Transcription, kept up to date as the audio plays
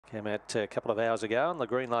Came out a couple of hours ago, and the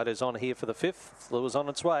green light is on here for the 5th. Lure on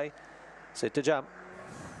its way. Set to jump.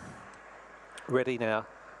 Ready now.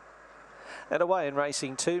 And away in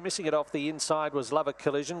racing 2, missing it off the inside was Lover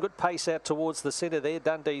Collision. Good pace out towards the centre there.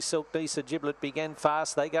 Dundee Silk, Nisa Giblet began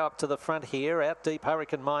fast. They go up to the front here. Out deep,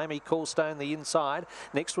 Hurricane Miami, Coolstone the inside.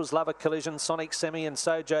 Next was Lover Collision, Sonic Semi and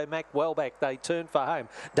Sojo Mac well back. They turn for home.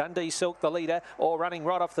 Dundee Silk the leader, or running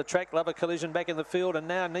right off the track. Lover Collision back in the field, and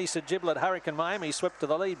now Nisa Giblet, Hurricane Miami swept to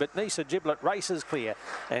the lead, but Nisa Giblet races clear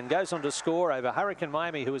and goes on to score over Hurricane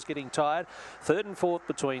Miami, who was getting tired. 3rd and 4th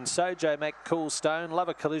between Sojo Mac, Coolstone.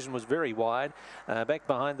 Lover Collision was very wide. Back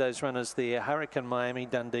behind those runners there, Hurricane Miami,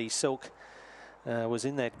 Dundee Silk was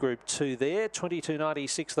in that group 2 there.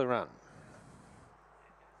 22.96 the run.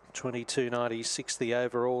 22.96 the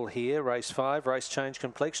overall here. Race 5, race change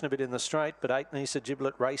complexion a bit in the straight, but 8 Nisa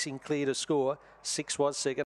Giblet racing clear to score. 6 was second.